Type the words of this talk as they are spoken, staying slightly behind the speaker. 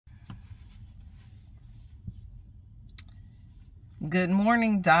Good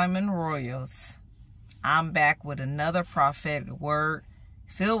morning, Diamond Royals. I'm back with another prophetic word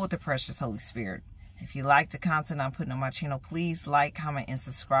filled with the precious Holy Spirit. If you like the content I'm putting on my channel, please like, comment, and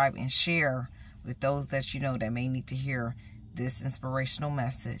subscribe and share with those that you know that may need to hear this inspirational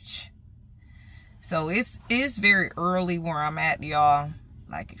message. So it's very early where I'm at, y'all.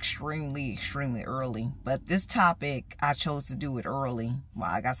 Like extremely early. But this topic, I chose to do it early. Well,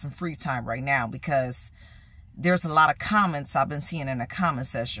 I got some free time right now because there's a lot of comments I've been seeing in the comment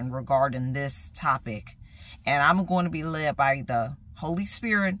section regarding this topic. And I'm going to be led by the Holy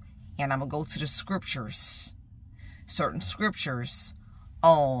Spirit, and I'm going to go to the scriptures, certain scriptures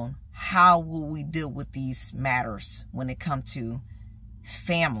on how will we deal with these matters when it comes to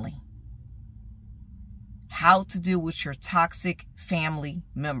family. How to deal with your toxic family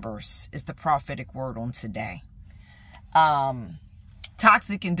members is the prophetic word on today.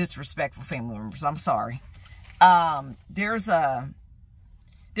 Toxic and disrespectful family members. I'm sorry. There's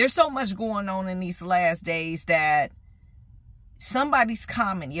so much going on in these last days that somebody's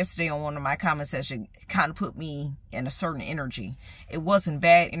comment yesterday on one of my comment sessions kind of put me in a certain energy. It wasn't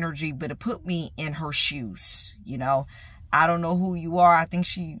bad energy, but it put me in her shoes. You know, I don't know who you are. I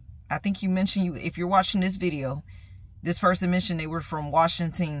think you mentioned if you're watching this video, this person mentioned they were from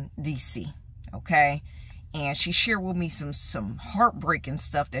Washington, D.C. Okay. And she shared with me some heartbreaking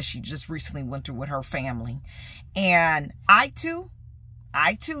stuff that she just recently went through with her family. And I too,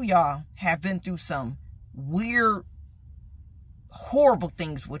 y'all, have been through some weird, horrible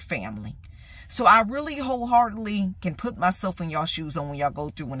things with family. So I really wholeheartedly can put myself in y'all shoes on when y'all go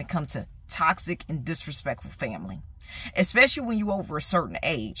through when it comes to toxic and disrespectful family. Especially when you over a certain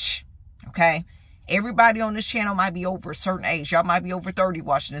age. Okay? Everybody on this channel might be over a certain age. Y'all might be over 30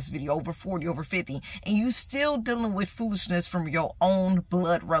 watching this video, over 40, over 50. And you still dealing with foolishness from your own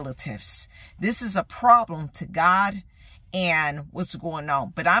blood relatives. This is a problem to God and what's going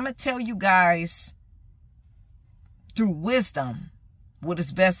on. But I'm going to tell you guys through wisdom what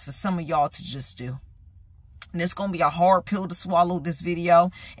is best for some of y'all to just do. And it's going to be a hard pill to swallow, this video.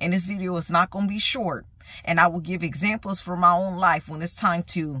 And this video is not going to be short. And I will give examples from my own life when it's time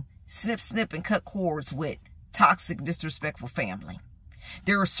to snip, and cut cords with toxic, disrespectful family.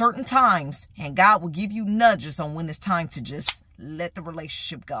 There are certain times, and God will give you nudges on when it's time to just let the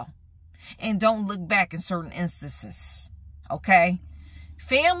relationship go. And don't look back in certain instances. Okay?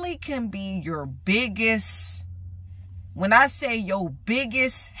 Family can be your biggest, when I say your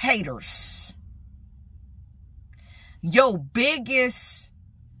biggest haters, your biggest,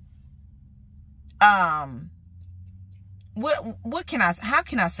 how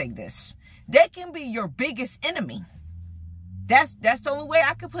can I say this? They can be your biggest enemy. That's the only way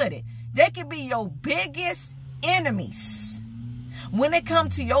I could put it. They can be your biggest enemies when it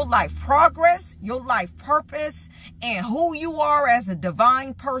comes to your life progress, your life purpose, and who you are as a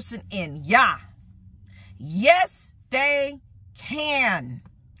divine person in Yah. Yes, they can.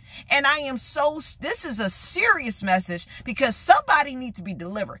 And this is a serious message because somebody needs to be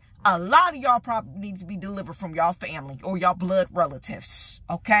delivered. A lot of y'all probably need to be delivered from y'all family or y'all blood relatives.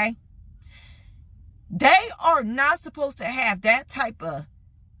 Okay? They are not supposed to have that type of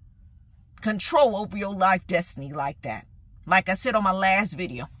control over your life destiny like that. Like I said on my last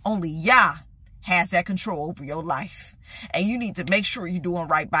video, only Yah has that control over your life. And you need to make sure you're doing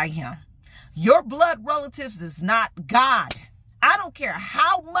right by Him. Your blood relatives is not God. I don't care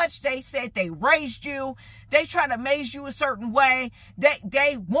how much they said they raised you. They try to make you a certain way.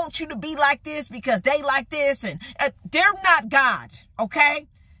 They want you to be like this because they like this. And they're not God, okay?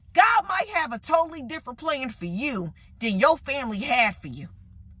 God might have a totally different plan for you than your family had for you.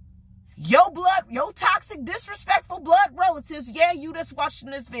 Your toxic, disrespectful blood relatives, yeah, you that's watching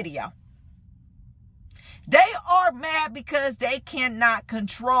this video. They are mad because they cannot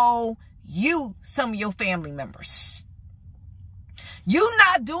control you, some of your family members. You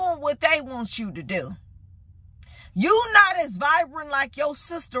not doing what they want you to do. You not as vibrant like your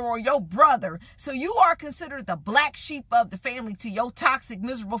sister or your brother. So you are considered the black sheep of the family to your toxic,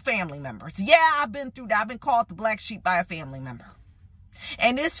 miserable family members. Yeah, I've been through that. I've been called the black sheep by a family member.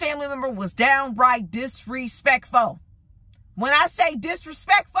 And this family member was downright disrespectful. When I say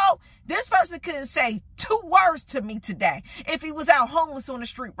disrespectful, this person couldn't say 2 words to me today if he was out homeless on the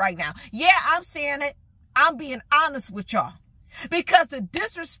street right now. Yeah, I'm saying it. I'm being honest with y'all. Because the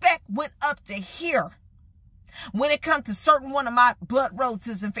disrespect went up to here when it comes to certain one of my blood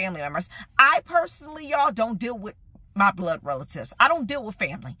relatives and family members. I personally, y'all, don't deal with my blood relatives. I don't deal with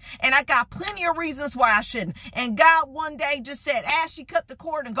family. And I got plenty of reasons why I shouldn't. And God one day just said, Ashley, cut the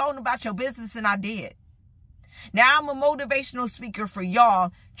cord and go on about your business. And I did. Now, I'm a motivational speaker for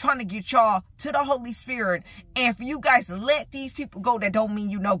y'all, trying to get y'all to the Holy Spirit. And for you guys to let these people go, that don't mean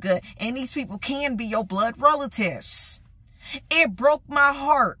you no good. And these people can be your blood relatives. It broke my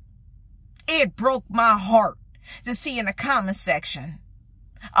heart. It broke my heart to see in the comment section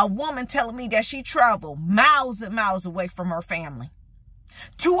a woman telling me that she traveled miles and miles away from her family,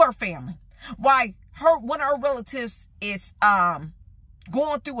 to her family. Why one of her relatives is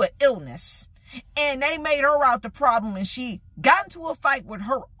going through an illness. And they made her out the problem, and she got into a fight with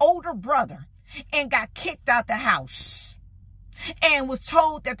her older brother and got kicked out the house and was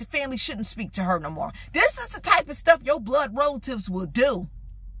told that the family shouldn't speak to her no more. This is the type of stuff your blood relatives will do.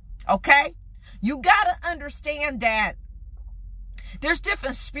 Okay? You got to understand that there's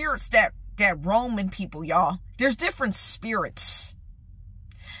different spirits that roam in people, y'all. There's different spirits.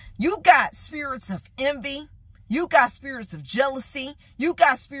 You got spirits of envy. You got spirits of jealousy. You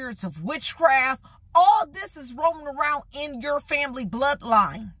got spirits of witchcraft. All this is roaming around in your family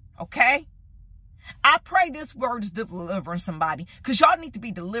bloodline. Okay? I pray this word is delivering somebody, because y'all need to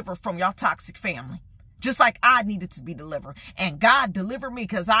be delivered from y'all toxic family. Just like I needed to be delivered. And God delivered me,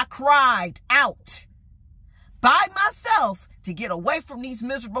 because I cried out by myself to get away from these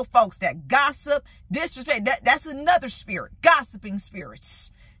miserable folks that gossip, disrespect. That's another spirit. Gossiping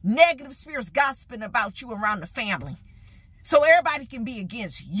spirits. Negative spirits gossiping about you around the family. So everybody can be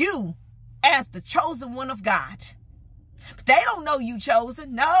against you as the chosen one of God. But they don't know you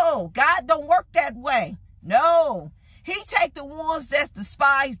chosen. No, God don't work that way. No. He take the ones that's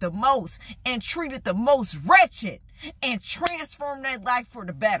despised the most and treated the most wretched and transform their life for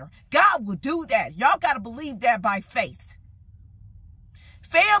the better. God will do that. Y'all got to believe that by faith.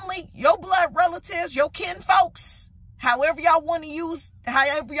 Family, your blood relatives, your kin folks, however y'all want to use,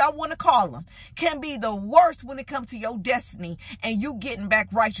 however y'all want to call them, can be the worst when it comes to your destiny and you getting back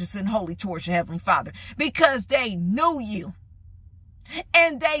righteous and holy towards your Heavenly Father, because they knew you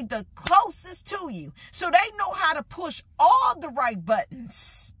and they the closest to you. So they know how to push all the right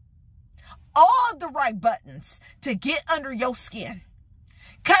buttons to get under your skin,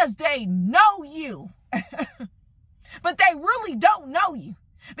 because they know you, but they really don't know you.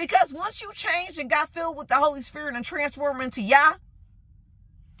 Because once you changed and got filled with the Holy Spirit and transformed into Yah,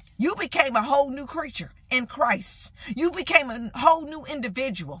 you became a whole new creature in Christ. You became a whole new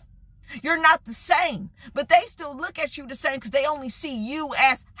individual. You're not the same, but they still look at you the same because they only see you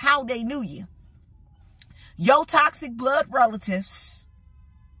as how they knew you. Your toxic blood relatives.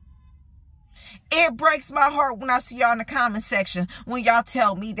 It breaks my heart when I see y'all in the comment section when y'all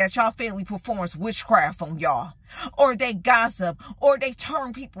tell me that y'all family performs witchcraft on y'all, or they gossip, or they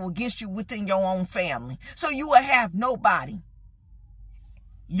turn people against you within your own family, so you will have nobody.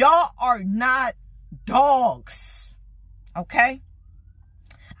 Y'all are not dogs, okay?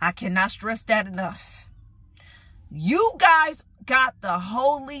 I cannot stress that enough. You guys got the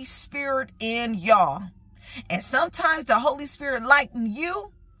Holy Spirit in y'all, and sometimes the Holy Spirit lighting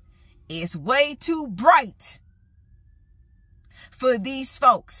you is way too bright for these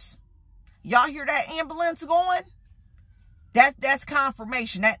folks. Y'all hear that ambulance going? That's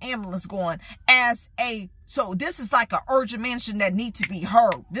confirmation. That ambulance going so this is like an urgent mention that needs to be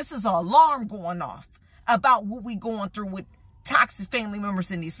heard. This is an alarm going off about what we going through with toxic family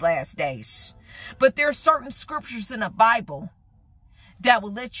members in these last days. But there's certain scriptures in the Bible that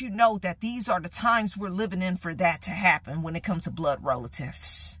will let you know that these are the times we're living in for that to happen when it comes to blood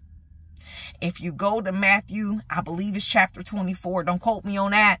relatives. If you go to Matthew, I believe it's chapter 24. Don't quote me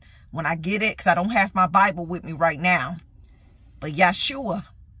on that when I get it, because I don't have my Bible with me right now. But Yeshua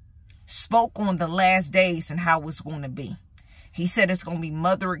spoke on the last days and how it's going to be. He said it's going to be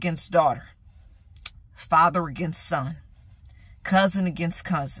mother against daughter, father against son, cousin against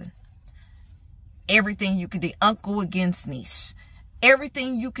cousin. Everything you could do, uncle against niece.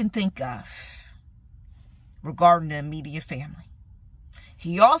 Everything you can think of regarding the immediate family.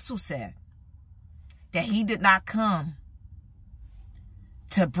 He also said that he did not come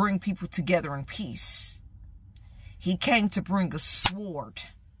to bring people together in peace. He came to bring a sword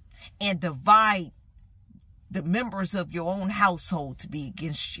and divide the members of your own household to be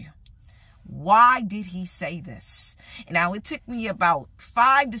against you. Why did he say this? Now, it took me about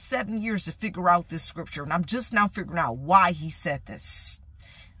 5 to 7 years to figure out this scripture, and I'm just now figuring out why he said this.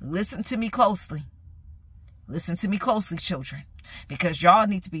 Listen to me closely. Listen to me closely, children, because y'all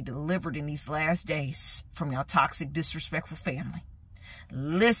need to be delivered in these last days from your toxic, disrespectful family.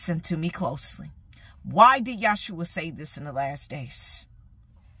 Listen to me closely. Why did Yeshua say this in the last days?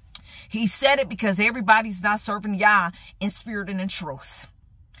 He said it because everybody's not serving Yah in spirit and in truth.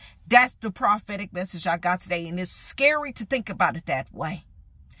 That's the prophetic message I got today, and it's scary to think about it that way.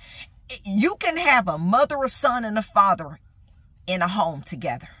 You can have a mother, a son, and a father in a home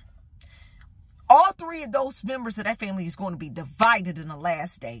together. All three of those members of that family is going to be divided in the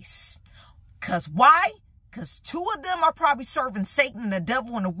last days. Because why? Because two of them are probably serving Satan and the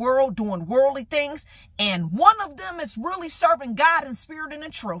devil in the world, doing worldly things. And one of them is really serving God in spirit and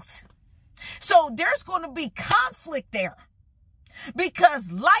in truth. So there's going to be conflict there.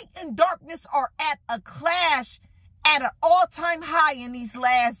 Because light and darkness are at a clash at an all-time high in these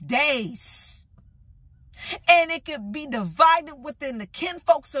last days. And it could be divided within the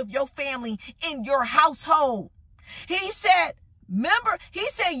kinfolks of your family in your household. He said, remember, he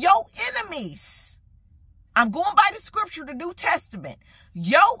said, your enemies. I'm going by the scripture, the New Testament.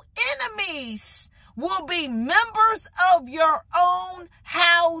 Your enemies will be members of your own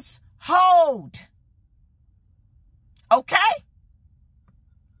household. Okay?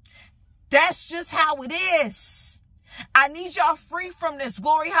 That's just how it is. I need y'all free from this.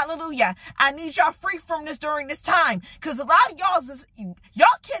 Glory, hallelujah. I need y'all free from this during this time. Because a lot of y'all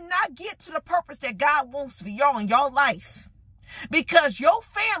cannot get to the purpose that God wants for y'all in your life. Because your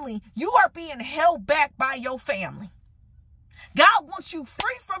family, you are being held back by your family. God wants you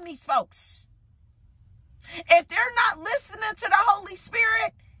free from these folks. If they're not listening to the Holy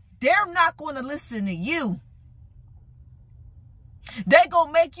Spirit, they're not going to listen to you. They're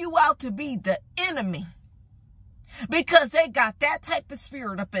going to make you out to be the enemy. Because they got that type of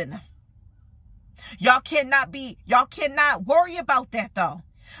spirit up in them. Y'all cannot worry about that though.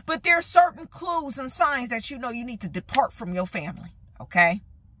 But there are certain clues and signs that you know you need to depart from your family. Okay?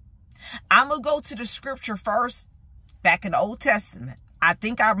 I'm going to go to the scripture first, back in the Old Testament. I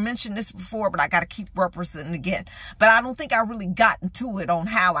think I mentioned this before, but I got to keep referencing it again. But I don't think I really got into it on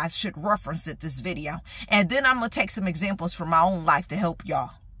how I should reference it this video. And then I'm going to take some examples from my own life to help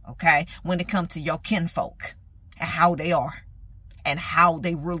y'all. Okay? When it comes to your kinfolk. And how they are. And how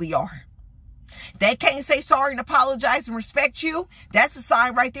they really are. They can't say sorry and apologize and respect you. That's a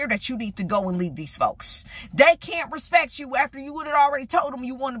sign right there that you need to go and leave these folks. They can't respect you after you would have already told them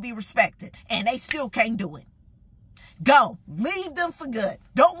you want to be respected. And they still can't do it. Go. Leave them for good.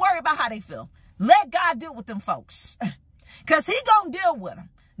 Don't worry about how they feel. Let God deal with them folks. Because he going to deal with them.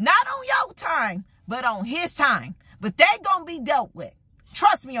 Not on your time, but on his time. But they going to be dealt with.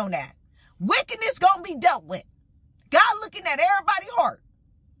 Trust me on that. Wickedness going to be dealt with. God looking at everybody's heart.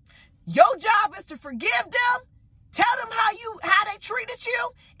 Your job is to forgive them. Tell them how they treated you.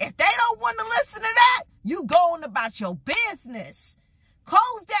 If they don't want to listen to that, you go on about your business.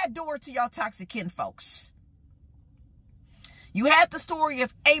 Close that door to your toxic kinfolks. You had the story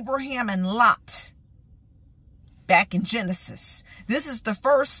of Abraham and Lot back in Genesis. This was the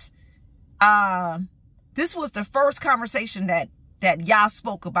first conversation that Yah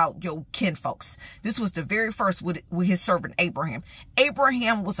spoke about your kinfolks. This was the very first with his servant Abraham.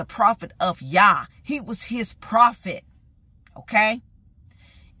 Abraham was a prophet of Yah. He was his prophet. Okay?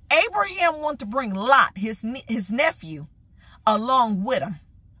 Abraham wanted to bring Lot, his nephew, along with him.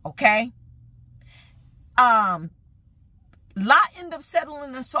 Okay? Lot ended up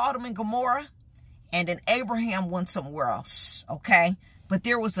settling in Sodom and Gomorrah. And then Abraham went somewhere else. Okay? But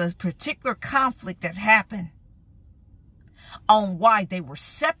there was a particular conflict that happened on why they were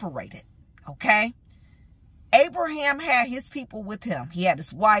separated. Okay? Abraham had his people with him. He had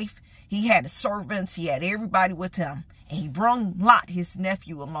his wife. He had his servants. He had everybody with him. And he brought Lot, his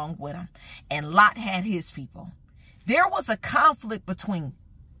nephew, along with him. And Lot had his people. There was a conflict between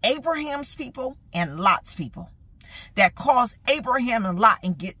Abraham's people and Lot's people that caused Abraham and Lot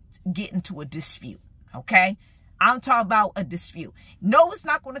and get into a dispute. Okay? I'm talking about a dispute. No, it's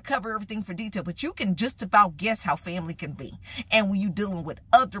not going to cover everything for detail, but you can just about guess how family can be. And when you're dealing with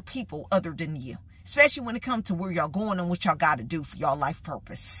other people other than you, especially when it comes to where y'all going and what y'all got to do for y'all life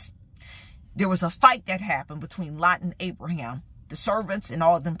purpose. There was a fight that happened between Lot and Abraham, the servants and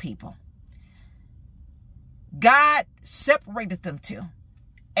all them people. God separated them two.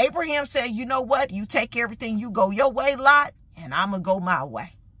 Abraham said, you know what? You take everything. You go your way, Lot, and I'm going to go my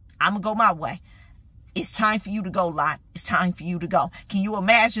way. I'm going to go my way. It's time for you to go, Lot. It's time for you to go. Can you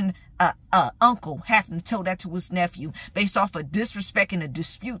imagine uncle having to tell that to his nephew based off of disrespect and a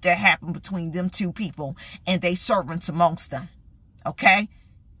dispute that happened between them two people and they servants amongst them? Okay?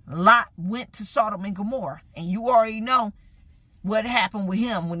 Lot went to Sodom and Gomorrah. And you already know what happened with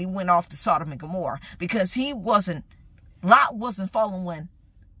him when he went off to Sodom and Gomorrah. Because Lot wasn't following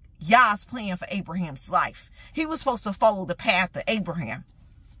Yah's plan for Abraham's life. He was supposed to follow the path of Abraham.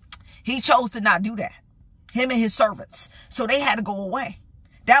 He chose to not do that. Him and his servants. So they had to go away.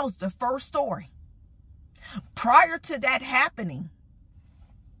 That was the first story. Prior to that happening,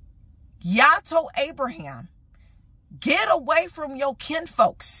 Yah told Abraham, get away from your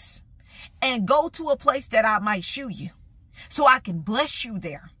kinfolks. and go to a place that I might shew you so I can bless you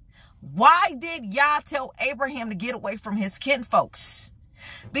there. Why did Yah tell Abraham to get away from his kinfolks?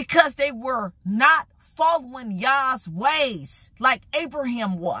 Because they were not following Yah's ways like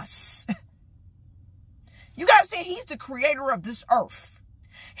Abraham was. You got to say he's the creator of this earth.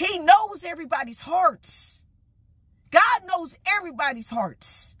 He knows everybody's hearts. God knows everybody's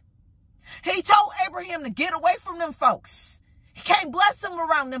hearts. He told Abraham to get away from them folks. He can't bless them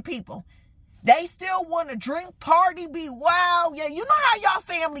around them people. They still want to drink, party, be wild. Yeah, you know how y'all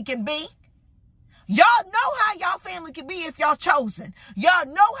family can be. Y'all know how y'all family can be if y'all chosen. Y'all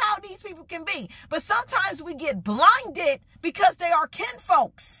know how these people can be. But sometimes we get blinded because they are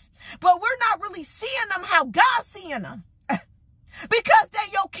kinfolks. But we're not really seeing them how God's seeing them. Because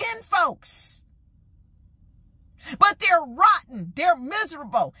they're your kinfolks. But they're rotten. They're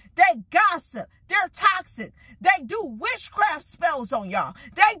miserable. They gossip. They're toxic. They do witchcraft spells on y'all.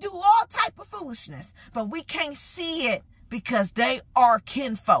 They do all type of foolishness. But we can't see it because they are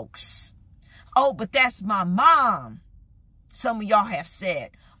kinfolks. Oh, but that's my mom. Some of y'all have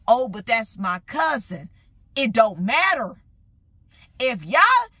said, oh, but that's my cousin. It don't matter. If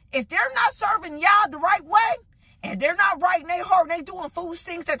they're not serving y'all the right way, and they're not right in their heart, and they doing foolish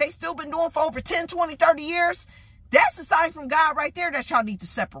things that they still been doing for over 10, 20, 30 years, that's a sign from God right there that y'all need to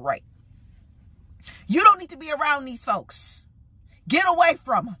separate. You don't need to be around these folks. Get away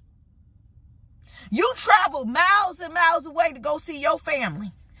from them. You travel miles and miles away to go see your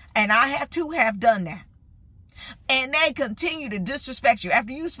family. And I have done that. And they continue to disrespect you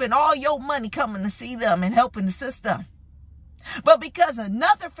after you spend all your money coming to see them and helping assist them. But because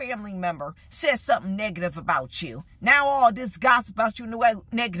another family member says something negative about you, now all this gossip about you in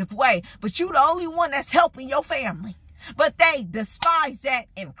a negative way, but you the only one that's helping your family. But they despise that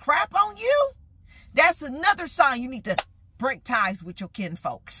and crap on you. That's another sign you need to break ties with your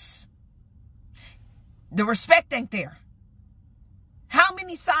kinfolks. The respect ain't there. How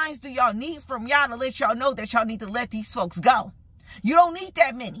many signs do y'all need from y'all to let y'all know that y'all need to let these folks go? You don't need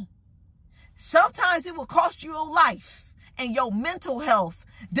that many. Sometimes it will cost you your life and your mental health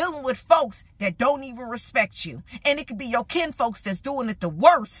dealing with folks that don't even respect you. And it could be your kinfolks that's doing it the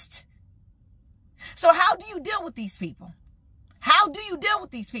worst. So how do you deal with these people? How do you deal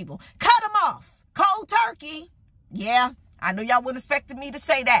with these people? Cut them off. Cold turkey. Yeah, I know y'all wouldn't expect me to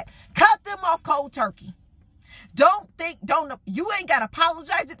say that. Cut them off cold turkey. You ain't got to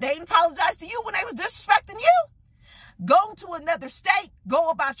apologize. They didn't apologize to you when they was disrespecting you. Go to another state. Go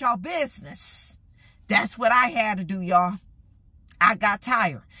about your business. That's what I had to do, y'all. I got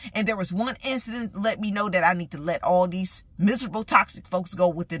tired. And there was one incident that let me know that I need to let all these miserable, toxic folks go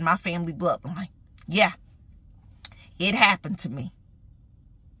within my family bloodline. Yeah. It happened to me.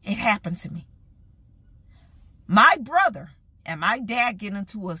 It happened to me. My brother and my dad get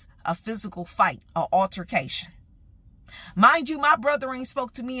into a physical fight, an altercation. Mind you, my brother ain't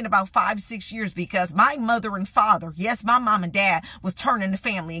spoke to me in about 5 to 6 years because my mother and father, yes, my mom and dad was turning the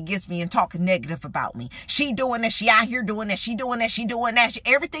family against me and talking negative about me. She doing this, she out here doing this, she doing that, she doing that,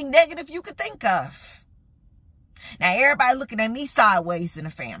 everything negative you could think of. Now, everybody looking at me sideways in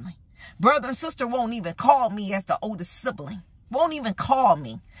the family. Brother and sister won't even call me as the oldest sibling. Won't even call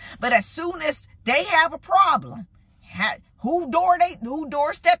me. But as soon as they have a problem, who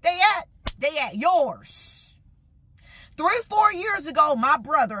doorstep they at? They at yours. 3 or 4 years ago, my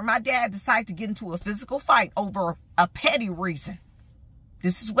brother and my dad decided to get into a physical fight over a petty reason.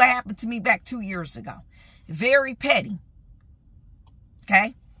 This is what happened to me back 2 years ago. Very petty.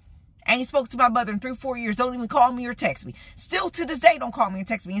 Okay? I ain't spoke to my mother in 3 or 4 years. Don't even call me or text me. Still to this day, don't call me or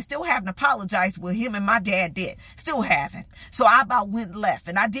text me. And still haven't apologized what him and my dad did. Still haven't. So I about went left.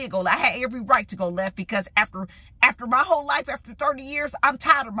 And I did go left. I had every right to go left because after my whole life, after 30 years, I'm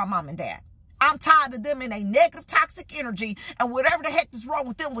tired of my mom and dad. I'm tired of them in a negative, toxic energy and whatever the heck is wrong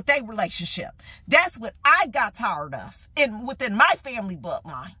with them with their relationship. That's what I got tired of within my family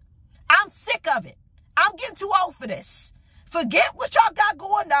bloodline. I'm sick of it. I'm getting too old for this. Forget what y'all got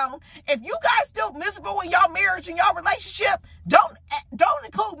going on. If you guys still miserable in y'all marriage and y'all relationship, don't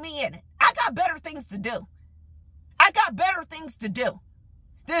include me in it. I got better things to do. I got better things to do.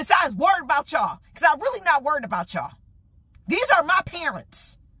 Besides worried about y'all. Because I'm really not worried about y'all. These are my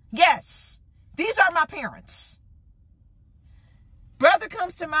parents. Yes. These are my parents. Brother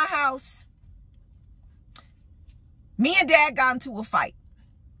comes to my house. Me and dad got into a fight.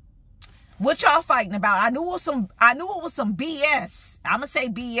 What y'all fighting about? I knew it was some BS. I'ma say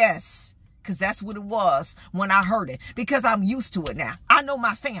BS. Because that's what it was when I heard it. Because I'm used to it now. I know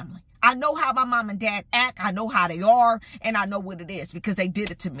my family. I know how my mom and dad act. I know how they are. And I know what it is. Because they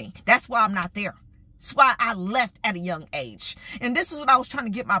did it to me. That's why I'm not there. That's why I left at a young age. And this is what I was trying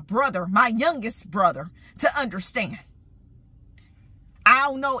to get my brother, my youngest brother, to understand. I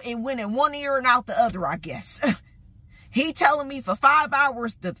don't know, it went in one ear and out the other, I guess. He telling me for 5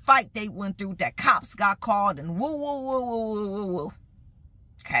 hours the fight they went through, that cops got called and woo, woo, woo, woo, woo, woo, woo.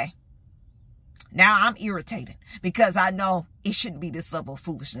 Okay. Now I'm irritated because I know it shouldn't be this level of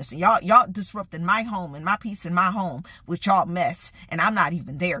foolishness. And y'all disrupting my home and my peace in my home with y'all mess. And I'm not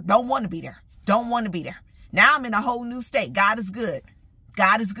even there. Don't want to be there. Don't want to be there. Now I'm in a whole new state. God is good.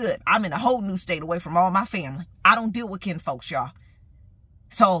 God is good. I'm in a whole new state away from all my family. I don't deal with kin folks, y'all.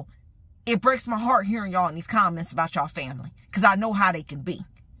 So it breaks my heart hearing y'all in these comments about y'all family. Because I know how they can be.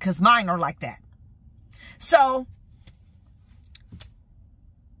 Because mine are like that. So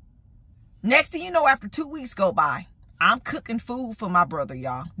next thing you know, after 2 weeks go by, I'm cooking food for my brother,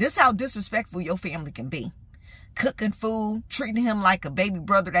 y'all. This is how disrespectful your family can be. Cooking food, treating him like a baby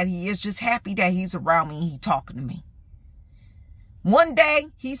brother that he is, just happy that he's around me and he's talking to me. One day,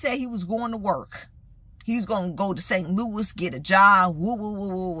 he said he was going to work. He's going to go to St. Louis, get a job, woo, woo, woo,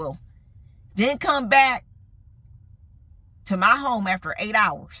 woo, woo. Then come back to my home after 8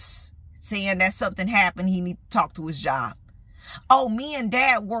 hours, saying that something happened, he need to talk to his job. Oh, me and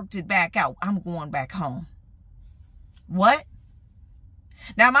Dad worked it back out. I'm going back home. What?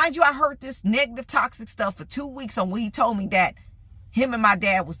 Now, mind you, I heard this negative, toxic stuff for 2 weeks on what he told me that him and my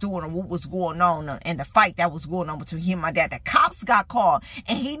dad was doing, or what was going on, and the fight that was going on between him and my dad. The cops got called,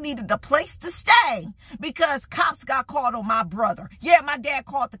 and he needed a place to stay because cops got called on my brother. Yeah, my dad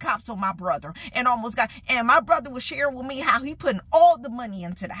called the cops on my brother and almost got, and my brother was sharing with me how he putting all the money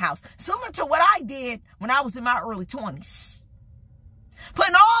into the house, similar to what I did when I was in my early 20s.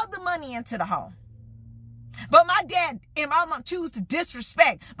 Putting all the money into the home. But my dad and my mom choose to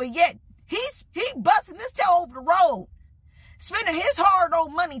disrespect. But yet, he busting his tail over the road. Spending his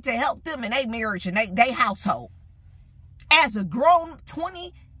hard-earned money to help them in their marriage and their household. As a grown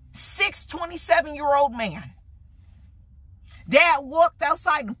 26, 27-year-old man. Dad walked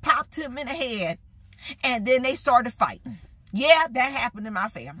outside and popped him in the head. And then they started fighting. Yeah, that happened in my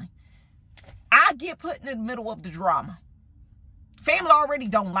family. I get put in the middle of the drama. Family already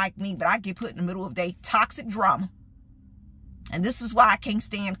don't like me, but I get put in the middle of their toxic drama. And this is why I can't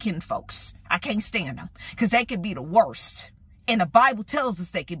stand kin folks. I can't stand them. Because they can be the worst. And the Bible tells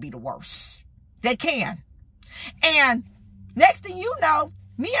us they can be the worst. They can. And next thing you know,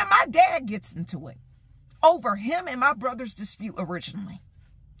 me and my dad gets into it. Over him and my brother's dispute originally.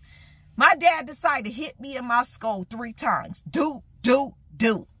 My dad decided to hit me in my skull 3 times. Do.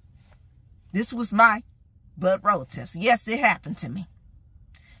 This was my blood relatives. Yes, it happened to me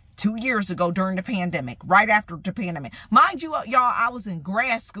 2 years ago during the pandemic, right after the pandemic. Mind you, y'all, I was in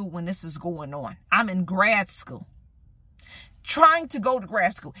grad school when this is going on. I'm in grad school. Trying to go to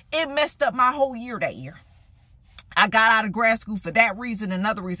grad school. It messed up my whole year that year. I got out of grad school for that reason,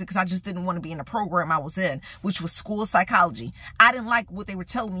 another reason, because I just didn't want to be in the program I was in, which was school psychology. I didn't like what they were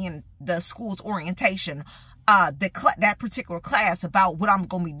telling me in the school's orientation, that particular class, about what I'm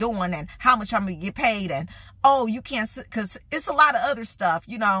going to be doing and how much I'm going to get paid. And, oh, you can't, because it's a lot of other stuff.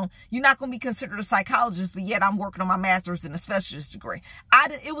 You know, you're not going to be considered a psychologist, but yet I'm working on my master's and a specialist degree.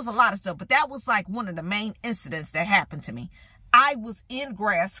 It was a lot of stuff, but that was like one of the main incidents that happened to me. I was in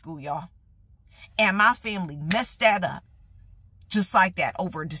grad school, y'all, and my family messed that up just like that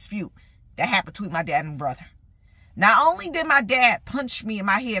over a dispute that happened between my dad and brother. Not only did my dad punch me in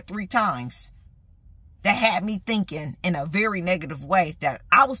my head 3 times, that had me thinking in a very negative way, that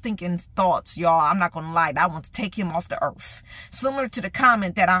I was thinking thoughts, y'all, I'm not going to lie, that I want to take him off the earth. Similar to the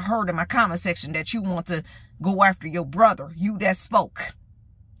comment that I heard in my comment section that you want to go after your brother, you that spoke,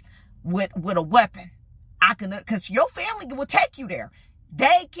 with a weapon. Because your family will take you there.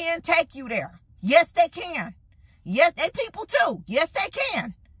 They can take you there. Yes, they can. Yes, they people too. Yes, they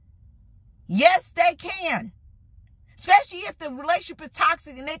can. Yes, they can. Especially if the relationship is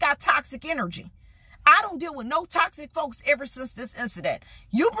toxic and they got toxic energy. I don't deal with no toxic folks ever since this incident.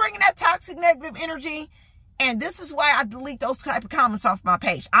 You bringing that toxic negative energy, and this is why I delete those type of comments off my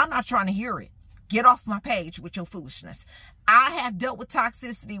page. I'm not trying to hear it. Get off my page with your foolishness. I have dealt with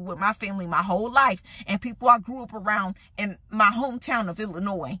toxicity with my family my whole life, and people I grew up around in my hometown of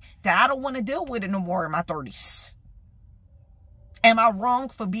Illinois that I don't want to deal with it no more in my 30s. Am I wrong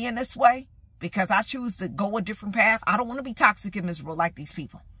for being this way? Because I choose to go a different path. I don't want to be toxic and miserable like these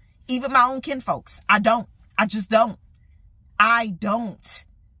people. Even my own kin folks. I don't. I just don't. I don't.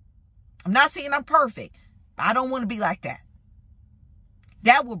 I'm not saying I'm perfect. But I don't want to be like that.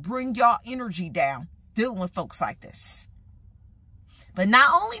 That will bring y'all energy down dealing with folks like this. But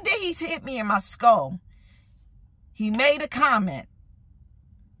not only did he hit me in my skull, he made a comment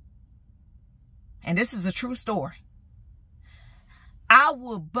and this is a true story, I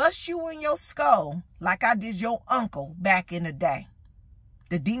will bust you in your skull like I did your uncle back in the day.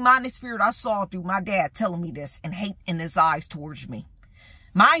 The demonic spirit I saw through my dad telling me this and hate in his eyes towards me.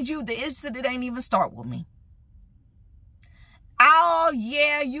 Mind you, the incident ain't even start with me. Oh,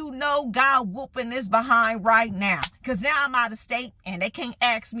 yeah, you know God whooping this behind right now. Because now I'm out of state and they can't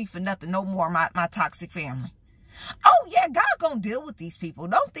ask me for nothing no more, my toxic family. Oh, yeah, God gonna deal with these people.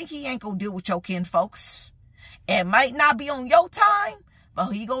 Don't think he ain't gonna deal with your kin folks. It might not be on your time,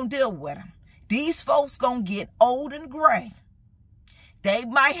 but he gonna deal with them. These folks gonna get old and gray. They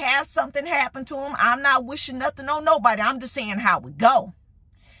might have something happen to them. I'm not wishing nothing on nobody. I'm just saying how it go.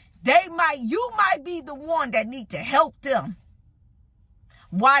 You might be the one that need to help them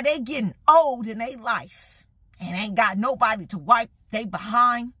while they getting old in their life and ain't got nobody to wipe they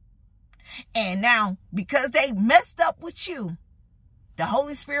behind. And now, because they messed up with you, the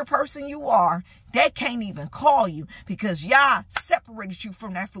Holy Spirit person you are, they can't even call you because Yah separated you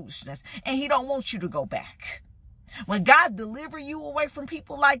from that foolishness and he don't want you to go back. When God deliver you away from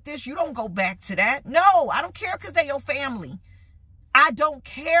people like this, you don't go back to that. No, I don't care because they're your family. I don't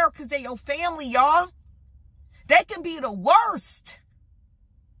care because they're your family, y'all. They can be the worst.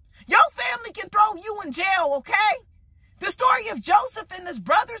 Your family can throw you in jail, okay? The story of Joseph and his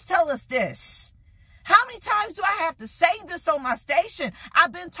brothers tell us this. How many times do I have to say this on my station?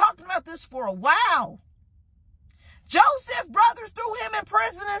 I've been talking about this for a while. Joseph's brothers threw him in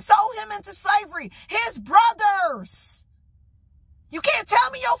prison and sold him into slavery. His brothers. You can't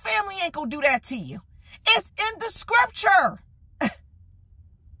tell me your family ain't gonna do that to you. It's in the scripture.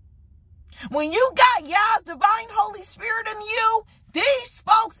 When you got Yah's divine Holy Spirit in you, these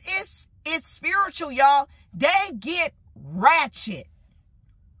folks, it's spiritual, y'all. They get ratchet.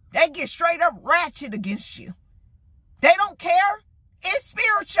 They get straight up ratchet against you. They don't care. It's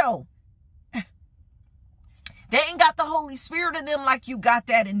spiritual. They ain't got the Holy Spirit in them like you got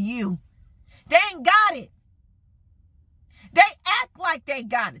that in you. They ain't got it. They act like they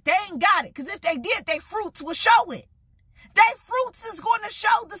got it. They ain't got it. Because if they did, their fruits will show it. Their fruits is going to show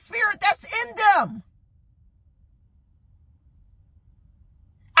the spirit that's in them.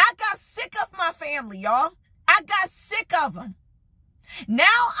 I got sick of my family, y'all. I got sick of them. Now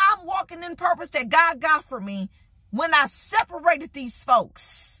I'm walking in purpose that God got for me when I separated these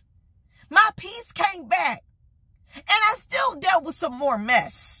folks. My peace came back. And I still dealt with some more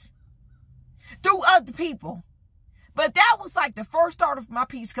mess through other people. But that was like the first start of my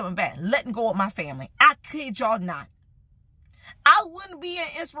peace coming back, letting go of my family. I kid y'all not. I wouldn't be an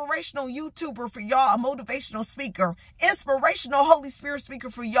inspirational YouTuber for y'all, a motivational speaker, inspirational Holy Spirit speaker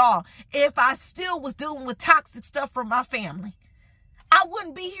for y'all, if I still was dealing with toxic stuff from my family. I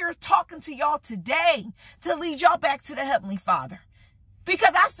wouldn't be here talking to y'all today to lead y'all back to the Heavenly Father.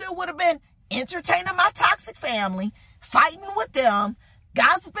 Because I still would have been entertaining my toxic family, fighting with them,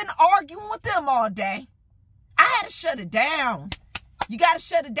 gossiping, arguing with them all day. I had to shut it down. You got to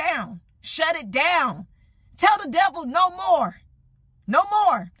shut it down. Shut it down. Tell the devil no more. No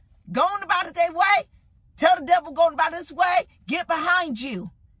more. Going about it their way. Tell the devil going about this way. Get behind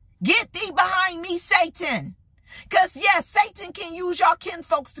you. Get thee behind me, Satan. Because yes, Satan can use y'all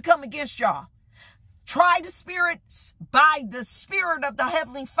kinfolks to come against y'all. Try the spirits by the Spirit of the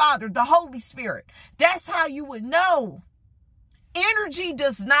Heavenly Father, the Holy Spirit. That's how you would know. Energy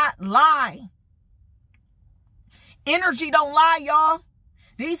does not lie. Energy don't lie, y'all.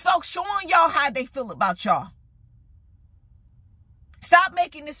 These folks showing y'all how they feel about y'all. Stop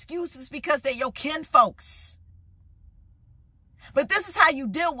making excuses because they're your kinfolks. But this is how you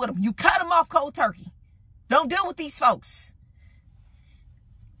deal with them. You cut them off cold turkey. Don't deal with these folks.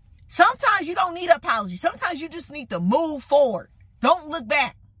 Sometimes you don't need an apology. Sometimes you just need to move forward. Don't look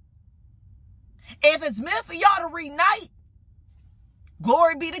back. If it's meant for y'all to reunite,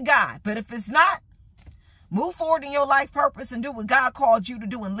 glory be to God. But if it's not, move forward in your life purpose and do what God called you to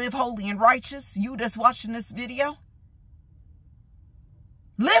do and live holy and righteous. You that's watching this video.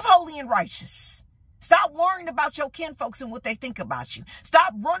 Live holy and righteous. Stop worrying about your kinfolks and what they think about you.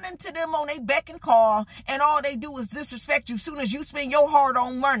 Stop running to them on their beck and call, and all they do is disrespect you. Soon as you spend your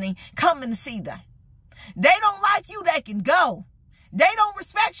hard-earned money coming to see them. They don't like you, they can go. They don't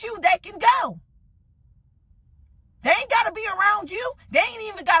respect you, they can go. They ain't got to be around you. They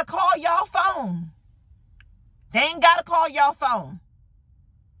ain't even got to call y'all phone. They ain't got to call y'all phone.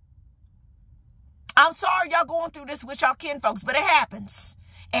 I'm sorry y'all going through this with y'all kinfolks, but it happens.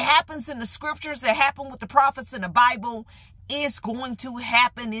 It happens in the scriptures. It happened with the prophets in the Bible. It's going to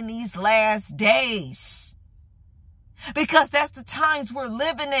happen in these last days. Because that's the times we're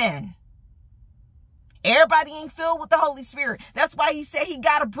living in. Everybody ain't filled with the Holy Spirit. That's why he said he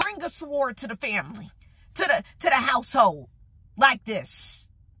got to bring a sword to the family, to the household like this.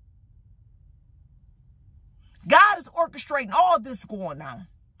 God is orchestrating all this going on.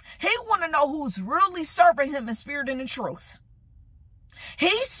 He want to know who's really serving him in spirit and in truth. He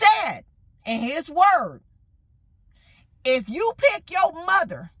said in his word, if you pick your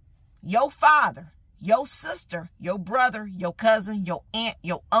mother, your father, your sister, your brother, your cousin, your aunt,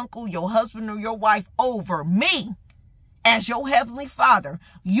 your uncle, your husband, or your wife over me as your heavenly Father,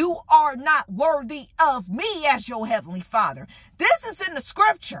 you are not worthy of me as your heavenly Father. This is in the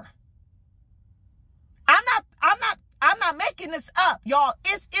scripture. I'm not making this up, y'all.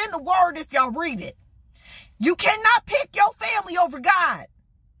 It's in the word if y'all read it. You cannot pick your family over God.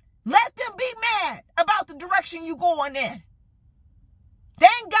 Let them be mad about the direction you going in. They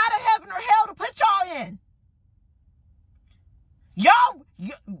ain't got a heaven or hell to put y'all in. Y'all,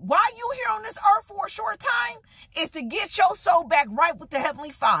 why you here on this earth for a short time is to get your soul back right with the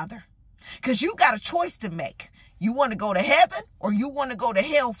Heavenly Father. Because you got a choice to make. You want to go to heaven or you want to go to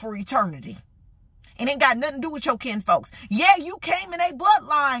hell for eternity. It ain't got nothing to do with your kin folks. Yeah, you came in a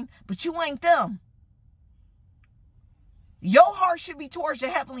bloodline, but you ain't them. Your heart should be towards your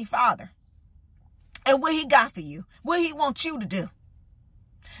Heavenly Father. And what he got for you. What he wants you to do.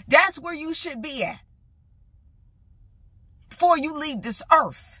 That's where you should be at. Before you leave this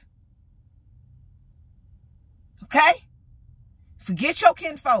earth. Okay? Forget your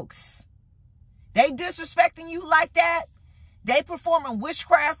kin folks. They disrespecting you like that. They performing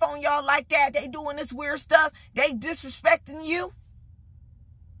witchcraft on y'all like that. They doing this weird stuff. They disrespecting you.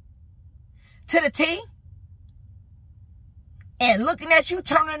 To the T. And looking at you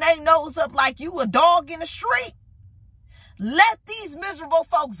turning their nose up like you a dog in the street. Let these miserable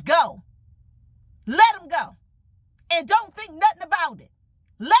folks go. Let them go. And don't think nothing about it.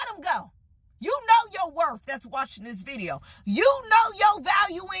 Let them go. You know your worth that's watching this video. You know your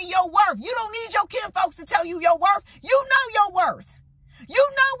value and your worth. You don't need your kin folks to tell you your worth. You know your worth. You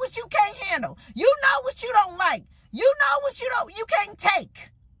know what you can't handle. You know what you don't like. You know what you can't take.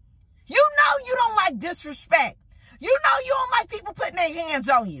 You know you don't like disrespect. You know you don't like people putting their hands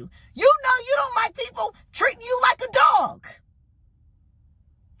on you. You know you don't like people treating you like a dog.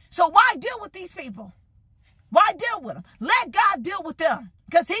 So why deal with these people? Why deal with them? Let God deal with them.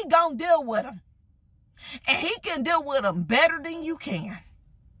 Because he gonna deal with them. And he can deal with them better than you can.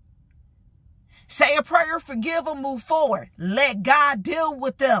 Say a prayer, forgive them, move forward. Let God deal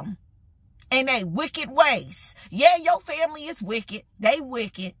with them in their wicked ways. Yeah, your family is wicked. They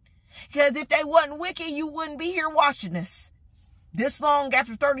wicked. Because if they wasn't wicked, you wouldn't be here watching this long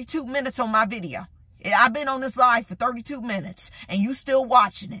after 32 minutes on my video. I've been on this live for 32 minutes and you still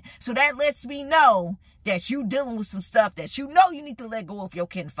watching it. So that lets me know that you dealing with some stuff that you know you need to let go of your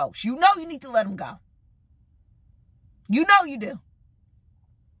kin folks. You know you need to let them go. You know you do.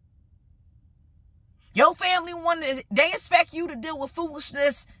 Your family they expect you to deal with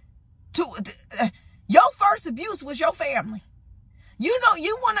foolishness. Your first abuse was your family. You know,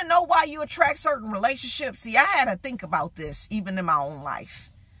 you want to know why you attract certain relationships. See, I had to think about this even in my own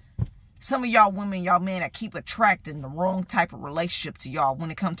life. Some of y'all women, y'all men that keep attracting the wrong type of relationship to y'all when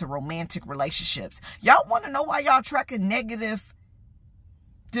it comes to romantic relationships. Y'all want to know why y'all attracting negative,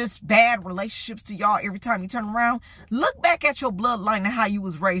 just bad relationships to y'all every time you turn around? Look back at your bloodline and how you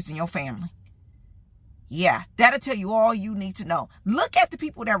was raised in your family. Yeah, that'll tell you all you need to know. Look at the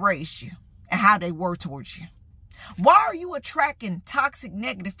people that raised you and how they were towards you. Why are you attracting toxic,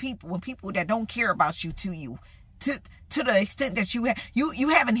 negative people and people that don't care about you to the extent that you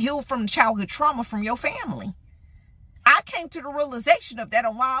haven't healed from childhood trauma from your family? I came to the realization of that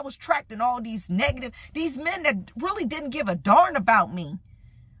on why I was attracting all these these men that really didn't give a darn about me.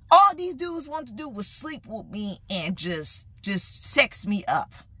 All these dudes wanted to do was sleep with me and just sex me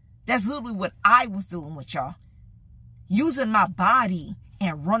up. That's literally what I was doing with y'all. Using my body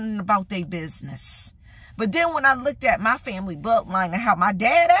and running about their business. But then when I looked at my family bloodline and how my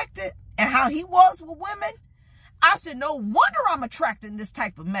dad acted and how he was with women, I said, no wonder I'm attracting this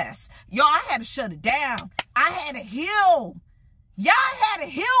type of mess. Y'all, I had to shut it down. I had to heal. Y'all had to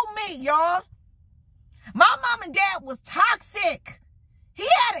heal me, y'all. My mom and dad was toxic. He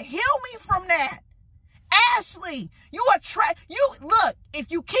had to heal me from that. Ashley, look,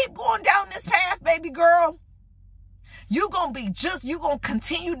 if you keep going down this path, baby girl, you're going to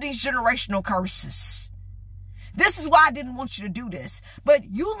continue these generational curses. This is why I didn't want you to do this. But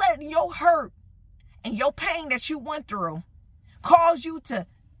you letting your hurt and your pain that you went through cause you to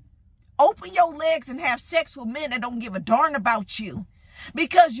open your legs and have sex with men that don't give a darn about you.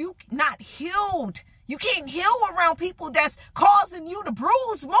 Because you not healed. You can't heal around people that's causing you to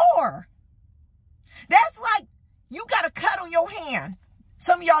bruise more. That's like you got a cut on your hand.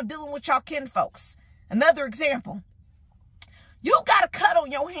 Some of y'all dealing with y'all kin folks. Another example. You got a cut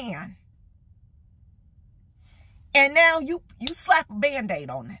on your hand. And now you slap a Band-Aid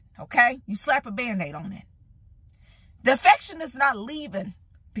on it, okay? You slap a Band-Aid on it. The infection is not leaving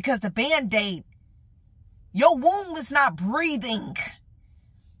because the Band-Aid, your womb is not breathing.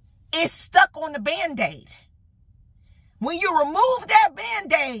 It's stuck on the Band-Aid. When you remove that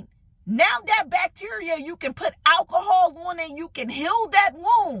Band-Aid, now that bacteria, you can put alcohol on it. You can heal that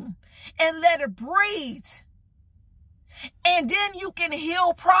womb and let it breathe. And then you can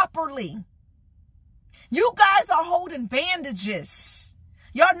heal properly. You guys are holding bandages.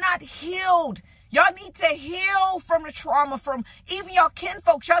 Y'all not healed. Y'all need to heal from the trauma, from even y'all kin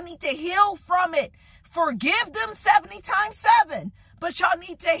folks. Y'all need to heal from it. Forgive them 70 times 7. But y'all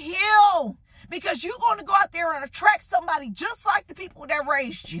need to heal. Because you're going to go out there and attract somebody just like the people that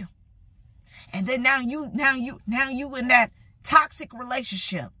raised you. And then now you in that toxic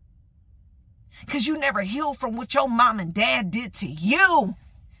relationship. Because you never healed from what your mom and dad did to you.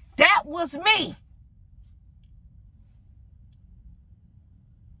 That was me.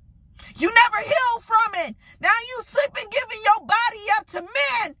 You never healed from it. Now you sleeping giving your body up to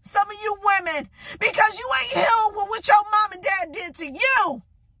men, some of you women, because you ain't healed with what your mom and dad did to you.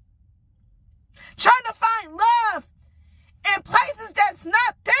 Trying to find love in places that's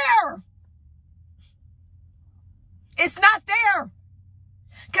not there. It's not there.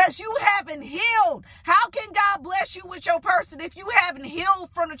 Because you haven't healed. How can God bless you with your person if you haven't healed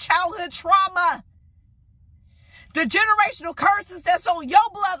from the childhood trauma? The generational curses that's on your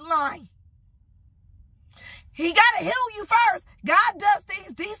bloodline. He got to heal you first. God does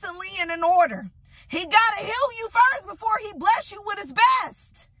things decently and in order. He got to heal you first before he bless you with his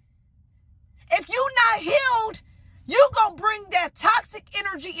best. If you're not healed, you're going to bring that toxic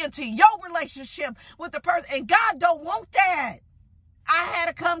energy into your relationship with the person. And God don't want that. I had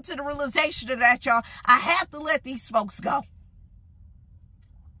to come to the realization of that, y'all. I have to let these folks go.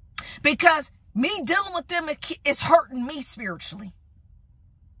 Because me dealing with them is hurting me spiritually.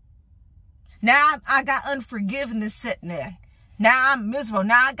 Now I got unforgiveness sitting there. Now I'm miserable.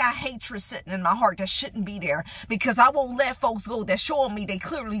 Now I got hatred sitting in my heart that shouldn't be there. Because I won't let folks go that's showing me they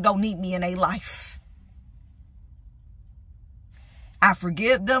clearly don't need me in their life. I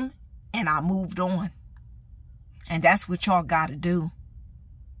forgive them and I moved on. And that's what y'all got to do.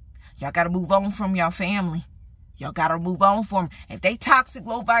 Y'all got to move on from your family. Y'all got to move on from them. If they toxic,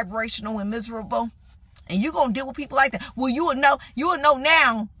 low vibrational, and miserable, and you're going to deal with people like that, well, you will know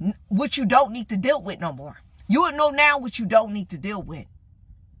now what you don't need to deal with no more. You will know now what you don't need to deal with.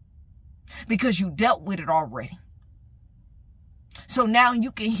 Because you dealt with it already. So now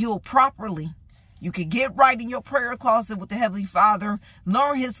you can heal properly. You can get right in your prayer closet with the Heavenly Father,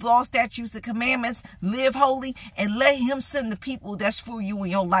 learn his law, statutes, and commandments, live holy, and let him send the people that's for you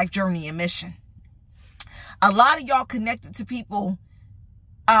in your life journey and mission. A lot of y'all connected to people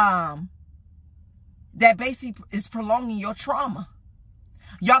that basically is prolonging your trauma.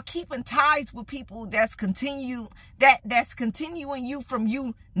 Y'all keeping ties with people that's continuing you from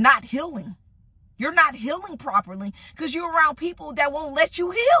you not healing. You're not healing properly because you're around people that won't let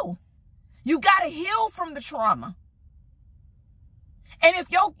you heal. You got to heal from the trauma. And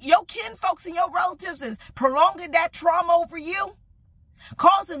if your kin folks and your relatives is prolonging that trauma over you,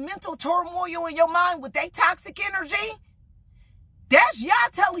 causing mental turmoil in your mind with their toxic energy, that's y'all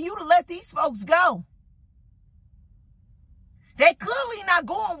telling you to let these folks go. They clearly not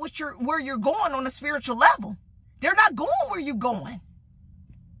going with where you're going on a spiritual level. They're not going where you're going.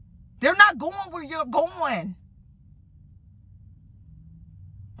 They're not going where you're going.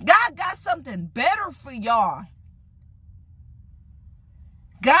 God got something better for y'all.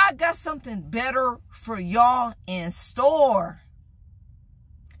 God got something better for y'all in store.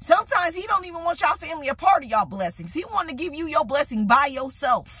 Sometimes he don't even want y'all family a part of y'all blessings. He want to give you your blessing by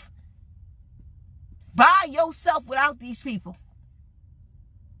yourself. By yourself without these people.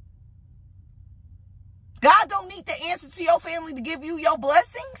 God don't need to answer to your family to give you your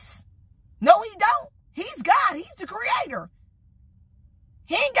blessings. No, he don't. He's God. He's the creator.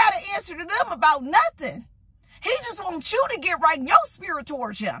 He ain't got to answer to them about nothing. He just wants you to get right in your spirit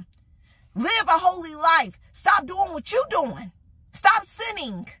towards him. Live a holy life. Stop doing what you're doing. Stop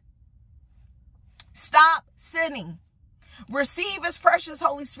sinning. Stop sinning. Receive his precious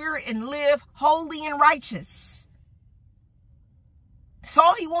Holy Spirit and live holy and righteous. That's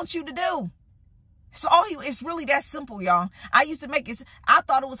all he wants you to do. It's really that simple, y'all. I used to make it, I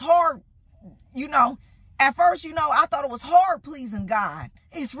thought it was hard, At first, I thought it was hard pleasing God.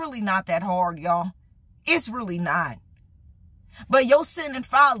 It's really not that hard, y'all. It's really not. But your sin and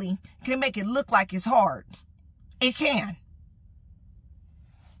folly can make it look like it's hard. It can.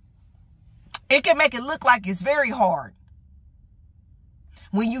 It can make it look like it's very hard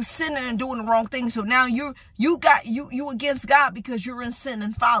when you sinning and doing the wrong thing. So now you against God because you're in sin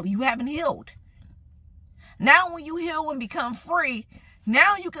and folly. You haven't healed. Now when you heal and become free,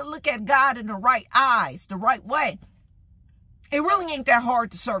 now you can look at God in the right eyes, the right way. It really ain't that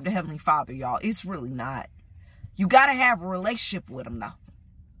hard to serve the Heavenly Father, y'all. It's really not. You got to have a relationship with him, though.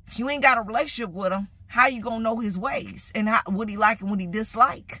 If you ain't got a relationship with him, how you going to know his ways and what he like and what he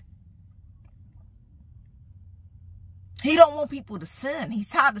dislike? He don't want people to sin. He's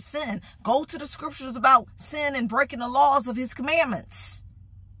tired of sin. Go to the scriptures about sin and breaking the laws of his commandments.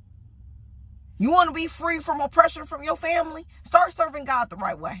 You want to be free from oppression from your family? Start serving God the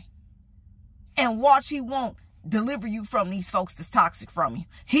right way. And watch, he won't deliver you from these folks that's toxic from you.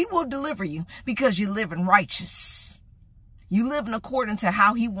 He will deliver you because you're living righteous. You living according to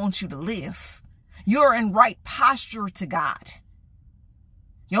how he wants you to live. You're in right posture to God.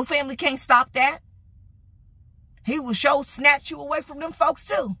 Your family can't stop that. He will sure snatch you away from them folks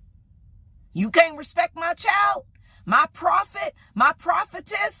too. You can't respect my child, my prophet, my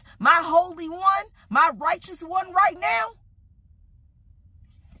prophetess, my holy one, my righteous one right now.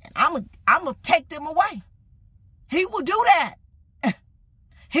 And I'm going to take them away. He will do that.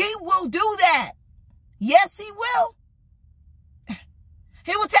 He will do that. Yes, he will.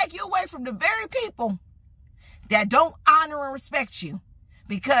 He will take you away from the very people that don't honor and respect you,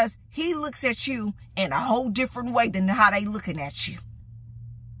 because he looks at you in a whole different way than how they looking at you.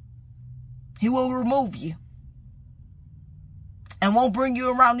 He will remove you and won't bring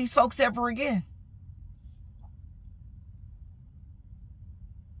you around these folks ever again.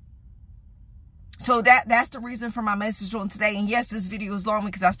 So that's the reason for my message on today. And yes, this video is long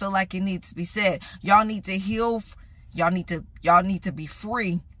because I feel like it needs to be said. Y'all need to heal. Y'all need to be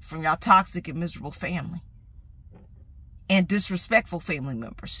free from y'all toxic and miserable family and disrespectful family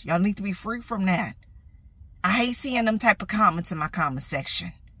members. Y'all need to be free from that. I hate seeing them type of comments in my comment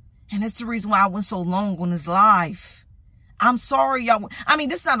section. And that's the reason why I went so long on this live. I'm sorry, y'all. I mean,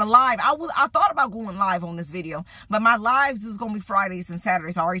 this is not a live. I thought about going live on this video, but my lives is going to be Fridays and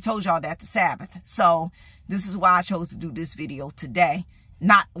Saturdays. I already told y'all that, the Sabbath. So this is why I chose to do this video today,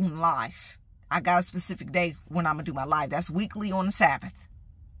 not on live. I got a specific day when I'm going to do my live. That's weekly on the Sabbath.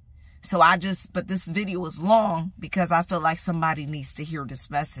 So but this video is long because I feel like somebody needs to hear this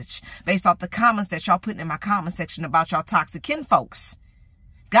message based off the comments that y'all putting in my comment section about y'all toxic kin folks.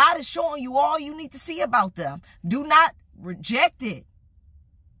 God is showing you all you need to see about them. Do not reject it.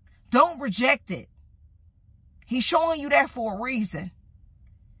 Don't reject it. He's showing you that for a reason.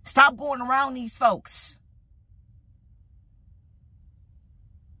 Stop going around these folks.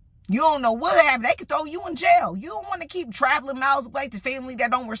 You don't know what happened. They could throw you in jail. You don't want to keep traveling miles away to family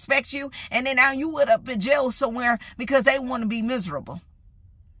that don't respect you. And then now you end up in jail somewhere because they want to be miserable.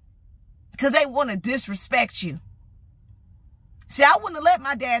 Because they want to disrespect you. See, I wouldn't have let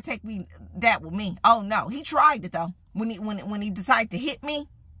my dad take that with me. Oh, no. He tried it, though. When he decided to hit me.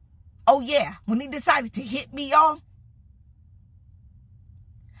 Oh, yeah. When he decided to hit me, y'all.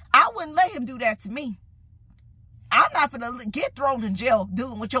 I wouldn't let him do that to me. I'm not going to get thrown in jail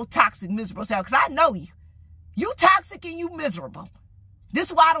dealing with your toxic, miserable self, because I know you. You toxic and you miserable. This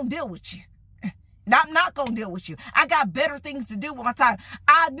is why I don't deal with you. And I'm not going to deal with you. I got better things to do with my time.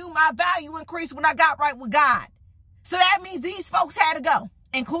 I knew my value increased when I got right with God. So that means these folks had to go,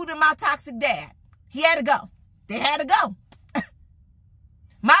 including my toxic dad. He had to go. They had to go.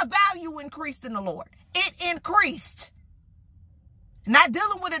 My value increased in the Lord. It increased. Not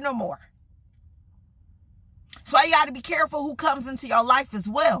dealing with it no more. So you got to be careful who comes into your life as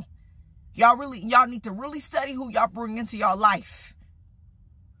well. Y'all need to really study who y'all bring into your life.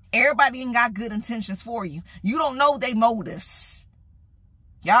 Everybody ain't got good intentions for you. You don't know their motives.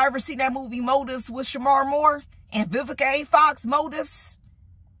 Y'all ever see that movie Motives with Shamar Moore and Vivica A. Fox, Motives?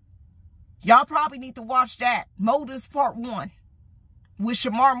 Y'all probably need to watch that. Motives Part 1 with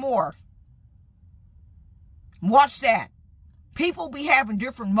Shamar Moore. Watch that. People be having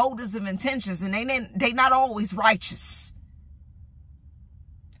different motives and intentions, and they not always righteous.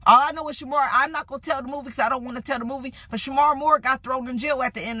 All I know is Shamar, I'm not going to tell the movie because I don't want to tell the movie, but Shamar Moore got thrown in jail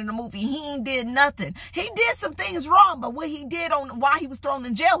at the end of the movie. He ain't did nothing. He did some things wrong, but what he did while he was thrown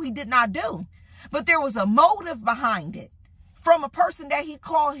in jail, he did not do. But there was a motive behind it from a person that he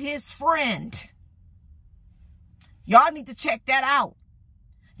called his friend. Y'all need to check that out.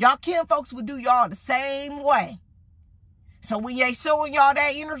 Y'all kin folks will do y'all the same way. So when they showing y'all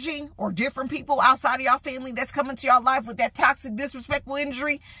that energy, or different people outside of y'all family that's coming to y'all life with that toxic, disrespectful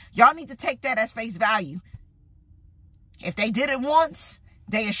energy, y'all need to take that as face value. If they did it once,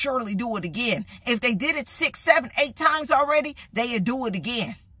 they'll surely do it again. If they did it 6, 7, 8 times already, they'll do it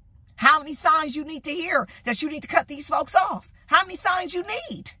again. How many signs you need to hear that you need to cut these folks off? How many signs you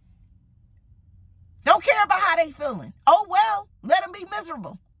need? Don't care about how they feeling. Oh, well, let them be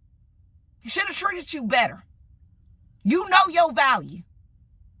miserable. He should have treated you better. You know your value.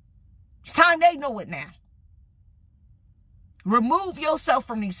 It's time they know it now. Remove yourself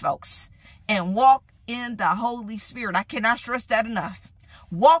from these folks and walk in the Holy Spirit. I cannot stress that enough.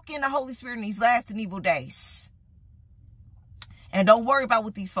 Walk in the Holy Spirit in these last and evil days. And don't worry about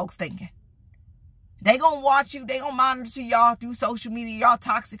what these folks thinking. They gonna watch you. They gonna monitor y'all through social media. Y'all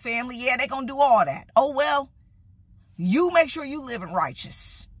toxic family. Yeah, they gonna do all that. Oh, well, you make sure you living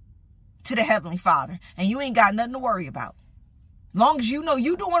righteous to the Heavenly Father. And you ain't got nothing to worry about. Long as you know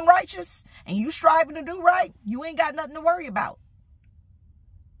you doing righteous and you striving to do right, you ain't got nothing to worry about.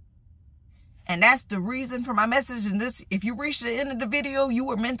 And that's the reason for my message. And this, if you reached the end of the video, you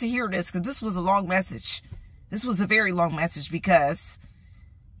were meant to hear this, because this was a long message. This was a very long message, because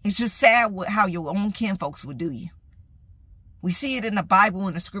it's just sad how your own kinfolks would do you. We see it in the Bible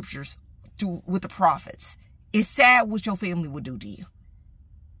and the scriptures with the prophets. It's sad what your family would do to you.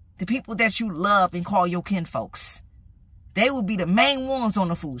 The people that you love and call your kinfolks, they will be the main ones on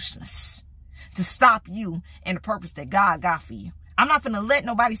the foolishness to stop you and the purpose that God got for you. I'm not going to let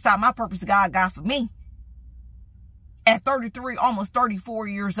nobody stop my purpose God got for me. At 33, almost 34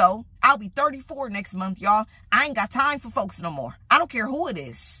 years old. I'll be 34 next month, y'all. I ain't got time for folks no more. I don't care who it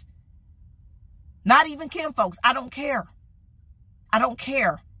is. Not even kin folks. I don't care. I don't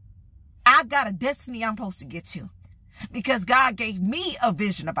care. I've got a destiny I'm supposed to get to, because God gave me a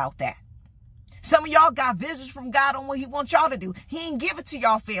vision about that. Some of y'all got visions from God on what he wants y'all to do. He didn't give it to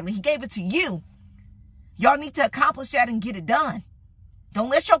y'all family. He gave it to you. Y'all need to accomplish that and get it done. Don't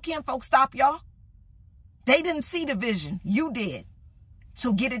let your kin folks stop y'all. They didn't see the vision. You did.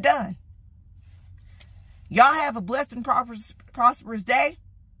 So get it done. Y'all have a blessed and prosperous day.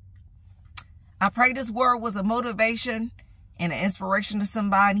 I pray this word was a motivation and an inspiration to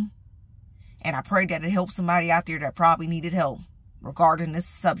somebody. And I pray that it helps somebody out there that probably needed help regarding this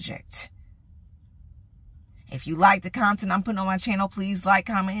subject. If you like the content I'm putting on my channel, please like,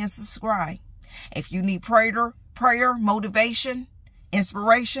 comment, and subscribe. If you need prayer, motivation,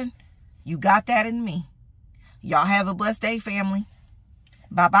 inspiration, you got that in me. Y'all have a blessed day, family.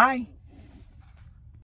 Bye-bye.